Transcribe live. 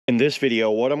this video,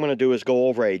 what I'm going to do is go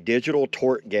over a digital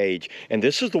torque gauge, and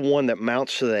this is the one that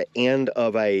mounts to the end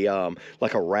of a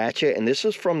like a ratchet, and this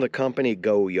is from the company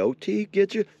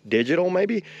GOYOJO digital.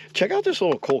 Maybe check out this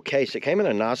little cool case. It came in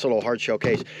a nice little hard shell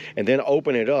case, and then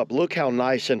open it up. Look how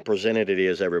nice and presented it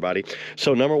is, everybody.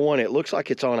 So number one, it looks like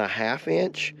it's on a 1/2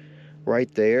 inch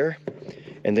right there,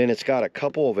 and then it's got a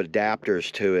couple of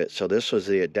adapters to it. So this was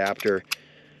the adapter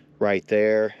right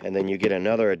there, and then you get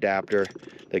another adapter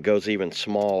that goes even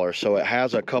smaller. So it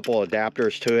has a couple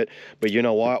adapters to it, but you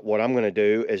know what I'm going to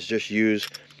do is just use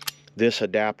this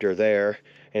adapter there,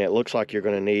 and it looks like you're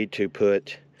going to need to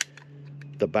put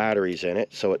the batteries in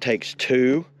it. So it takes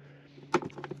two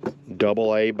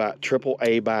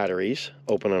AAA batteries,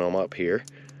 opening them up here.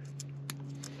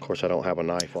 Of course, I don't have a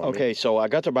knife on me. Okay, so I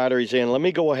got the batteries in. Let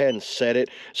me go ahead and set it.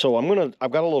 So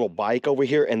I've got a little bike over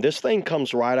here, and this thing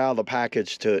comes right out of the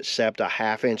package to accept a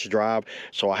 1/2 inch drive.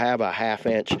 So I have a 1/2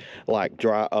 inch like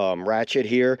ratchet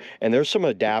here, and there's some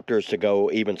adapters to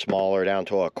go even smaller, down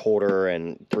to a 1/4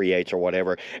 and 3/8 or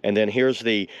whatever. And then here's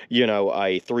the, you know,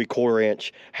 a 3/4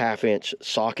 inch, 1/2 inch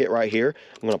socket right here.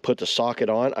 I'm gonna put the socket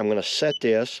on. I'm gonna set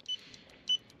this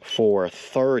for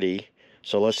 30.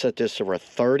 So let's set this for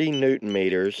 30 Newton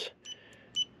meters,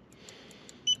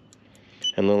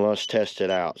 and then let's test it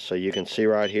out. So you can see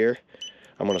right here,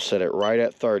 I'm going to set it right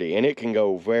at 30, and it can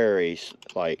go very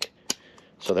like,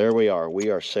 so there we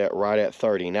are set right at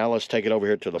 30. Now let's take it over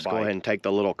here to the bike. Go ahead and take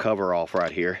the little cover off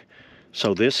right here.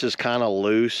 So this is kind of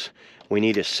loose. We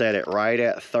need to set it right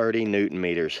at 30 Newton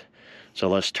meters. So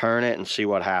let's turn it and see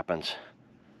what happens.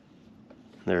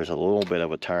 There's a little bit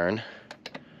of a turn.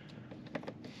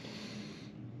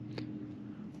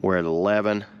 We're at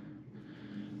 11,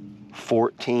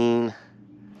 14.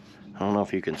 I don't know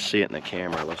if you can see it in the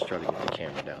camera. Let's try to get the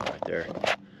camera down right there.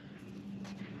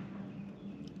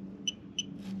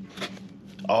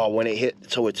 Oh, when it hit,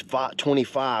 so it's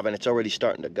 25 and it's already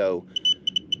starting to go.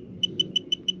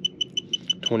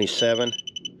 27,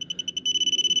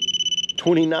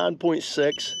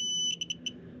 29.6.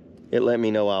 It let me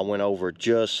know I went over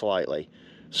just slightly.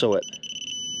 So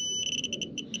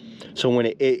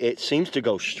when it seems to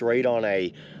go straight on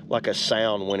like a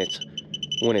sound when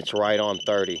it's right on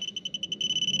 30.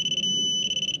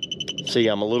 See,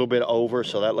 I'm a little bit over,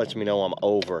 so that lets me know I'm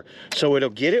over. So it'll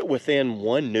get it within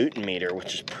 1 Newton meter,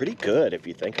 which is pretty good if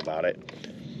you think about it.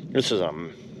 This is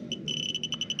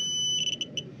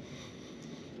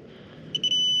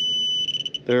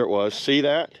there it was. See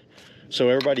that? So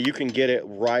everybody, you can get it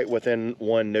right within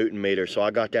 1 Newton meter. So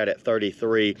I got that at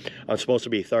 33. I'm supposed to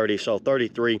be 30, so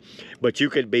 33. But you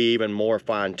could be even more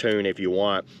fine-tuned if you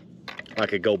want. I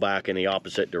could go back in the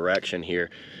opposite direction here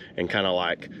and kind of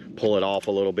like pull it off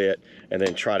a little bit and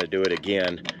then try to do it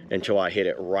again until I hit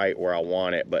it right where I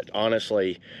want it. But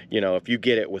honestly, you know, if you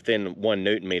get it within 1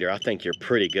 Newton meter, I think you're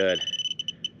pretty good.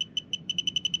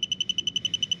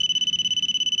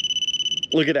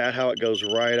 Look at that, how it goes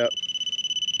right up.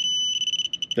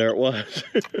 There it was.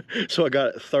 So I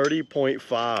got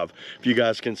 30.5, if you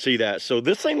guys can see that. So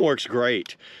this thing works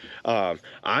great. I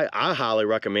highly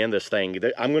recommend this thing.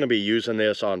 I'm going to be using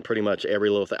this on pretty much every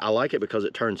little thing. I like it because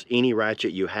it turns any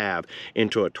ratchet you have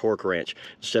into a torque wrench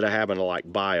instead of having to like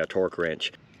buy a torque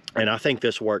wrench. And I think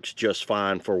this works just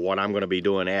fine for what I'm going to be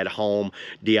doing at home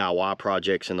DIY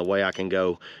projects. And the way I can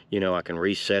go, you know, I can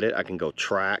reset it. I can go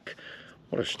track.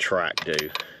 What does track do?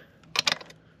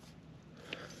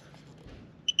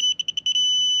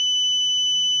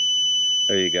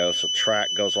 There you go. So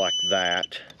track goes like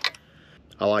that.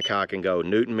 I like how I can go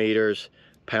Newton meters,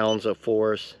 pounds of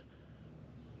force,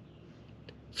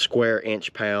 square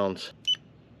inch pounds.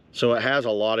 So it has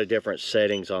a lot of different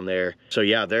settings on there. So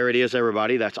yeah, there it is,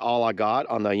 everybody. That's all I got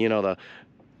on the, you know, the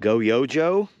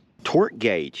GOYOJO torque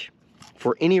gauge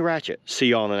for any ratchet. See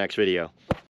y'all in the next video.